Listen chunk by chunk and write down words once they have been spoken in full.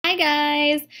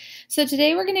guys! So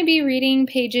today we're going to be reading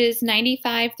pages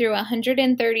 95 through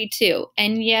 132.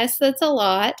 And yes, that's a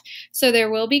lot. So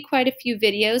there will be quite a few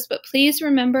videos, but please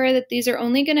remember that these are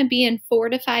only going to be in 4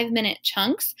 to 5 minute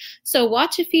chunks. So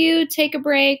watch a few, take a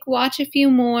break, watch a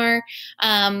few more.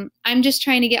 I'm just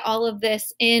trying to get all of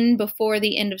this in before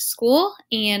the end of school.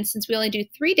 And since we only do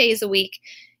 3 days a week,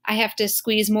 I have to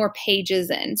squeeze more pages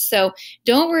in. So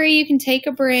don't worry, you can take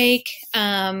a break.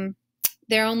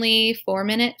 They're only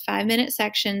 4-minute, 5-minute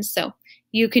sections, so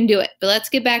you can do it. But let's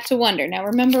get back to Wonder. Now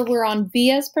remember, we're on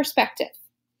Via's perspective.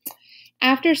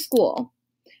 After school.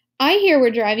 I hear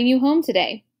we're driving you home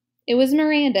today. It was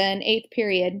Miranda in 8th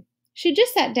period. She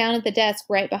just sat down at the desk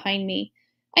right behind me.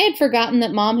 I had forgotten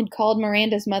that Mom had called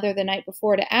Miranda's mother the night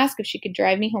before to ask if she could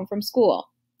drive me home from school.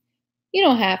 You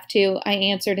don't have to, I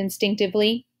answered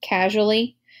instinctively,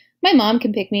 casually. My mom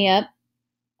can pick me up.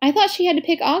 I thought she had to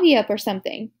pick Augie up or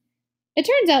something. It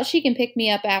turns out she can pick me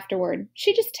up afterward.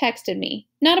 She just texted me.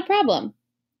 Not a problem.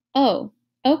 Oh,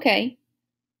 okay.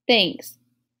 Thanks.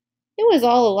 It was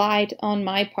all a lie on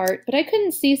my part, but I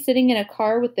couldn't see sitting in a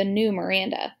car with the new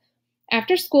Miranda.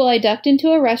 After school, I ducked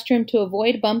into a restroom to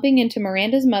avoid bumping into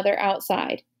Miranda's mother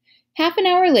outside. Half an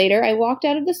hour later, I walked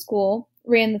out of the school,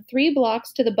 ran the 3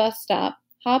 blocks to the bus stop,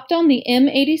 hopped on the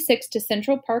M86 to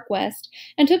Central Park West,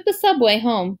 and took the subway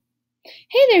home.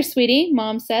 Hey there, sweetie,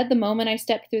 Mom said the moment I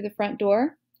stepped through the front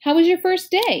door. How was your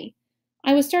first day?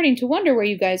 I was starting to wonder where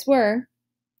you guys were.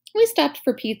 We stopped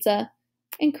for pizza.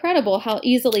 Incredible how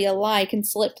easily a lie can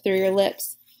slip through your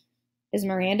lips. Is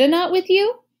Miranda not with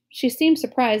you? She seemed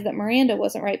surprised that Miranda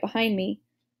wasn't right behind me.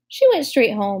 She went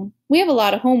straight home. We have a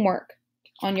lot of homework.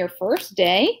 On your first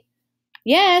day?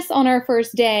 Yes, on our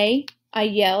first day, I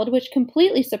yelled, which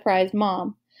completely surprised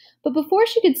Mom. But before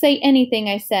she could say anything,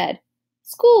 I said,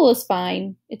 School is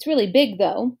fine. It's really big,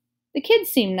 though. The kids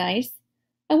seem nice.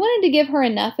 I wanted to give her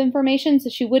enough information so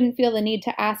she wouldn't feel the need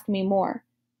to ask me more.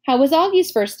 How was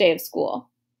Augie's first day of school?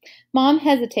 Mom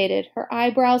hesitated, her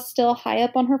eyebrows still high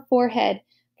up on her forehead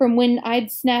from when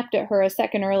I'd snapped at her a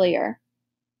second earlier.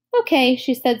 Okay,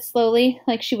 she said slowly,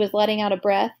 like she was letting out a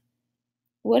breath.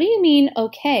 What do you mean,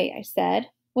 okay? I said.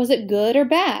 Was it good or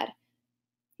bad?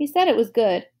 He said it was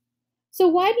good. So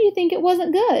why do you think it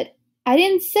wasn't good? I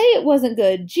didn't say it wasn't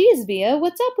good. Geez, Via,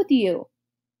 what's up with you?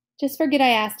 Just forget I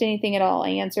asked anything at all, I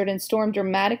answered and stormed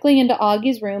dramatically into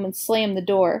Augie's room and slammed the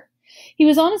door. He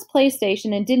was on his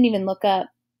PlayStation and didn't even look up.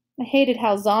 I hated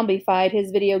how zombified his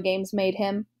video games made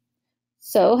him.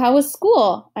 So, how was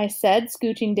school? I said,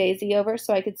 scooching Daisy over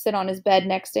so I could sit on his bed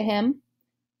next to him.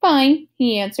 Fine,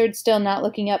 he answered, still not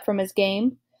looking up from his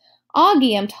game.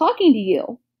 Augie, I'm talking to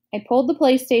you. I pulled the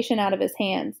PlayStation out of his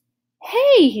hands.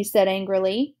 Hey, he said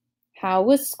angrily. How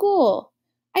was school?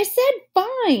 I said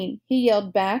fine, he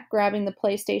yelled back, grabbing the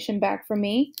PlayStation back from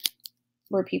me.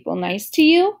 Were people nice to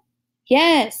you?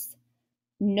 Yes.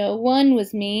 No one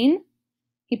was mean?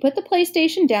 He put the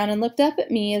PlayStation down and looked up at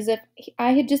me as if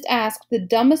I had just asked the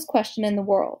dumbest question in the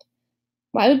world.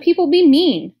 Why would people be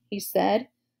mean? He said.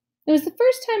 It was the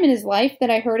first time in his life that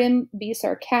I heard him be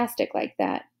sarcastic like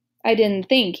that. I didn't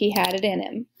think he had it in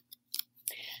him.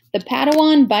 The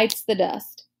Padawan bites the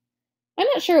dust. I'm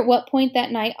not sure at what point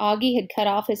that night Augie had cut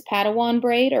off his Padawan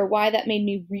braid or why that made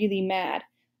me really mad.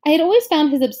 I had always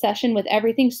found his obsession with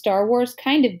everything Star Wars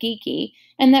kind of geeky,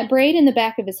 and that braid in the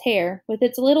back of his hair, with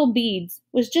its little beads,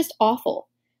 was just awful.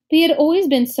 But he had always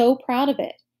been so proud of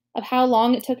it, of how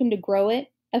long it took him to grow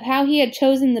it, of how he had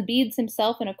chosen the beads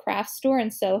himself in a craft store in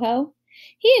Soho.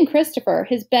 He and Christopher,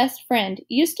 his best friend,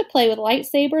 used to play with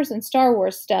lightsabers and Star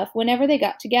Wars stuff whenever they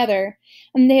got together,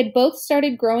 and they had both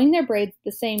started growing their braids at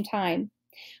the same time.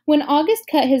 When August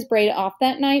cut his braid off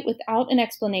that night without an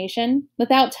explanation,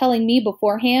 without telling me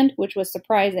beforehand, which was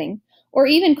surprising, or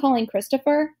even calling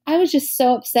Christopher, I was just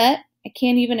so upset, I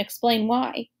can't even explain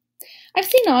why. I've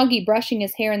seen Augie brushing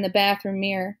his hair in the bathroom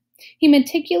mirror. He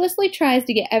meticulously tries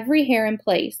to get every hair in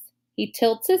place. He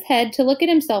tilts his head to look at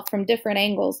himself from different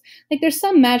angles, like there's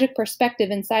some magic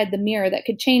perspective inside the mirror that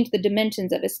could change the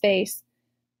dimensions of his face.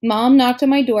 Mom knocked on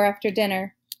my door after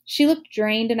dinner. She looked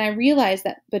drained, and I realized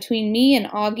that between me and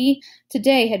Augie,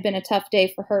 today had been a tough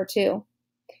day for her, too.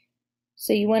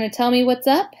 So you want to tell me what's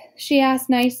up? She asked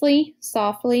nicely,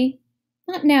 softly.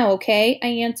 Not now, okay? I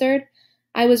answered.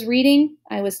 I was reading.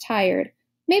 I was tired.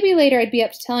 Maybe later I'd be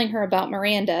up to telling her about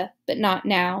Miranda, but not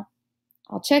now.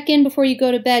 I'll check in before you go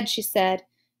to bed, she said,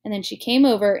 and then she came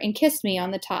over and kissed me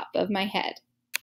on the top of my head.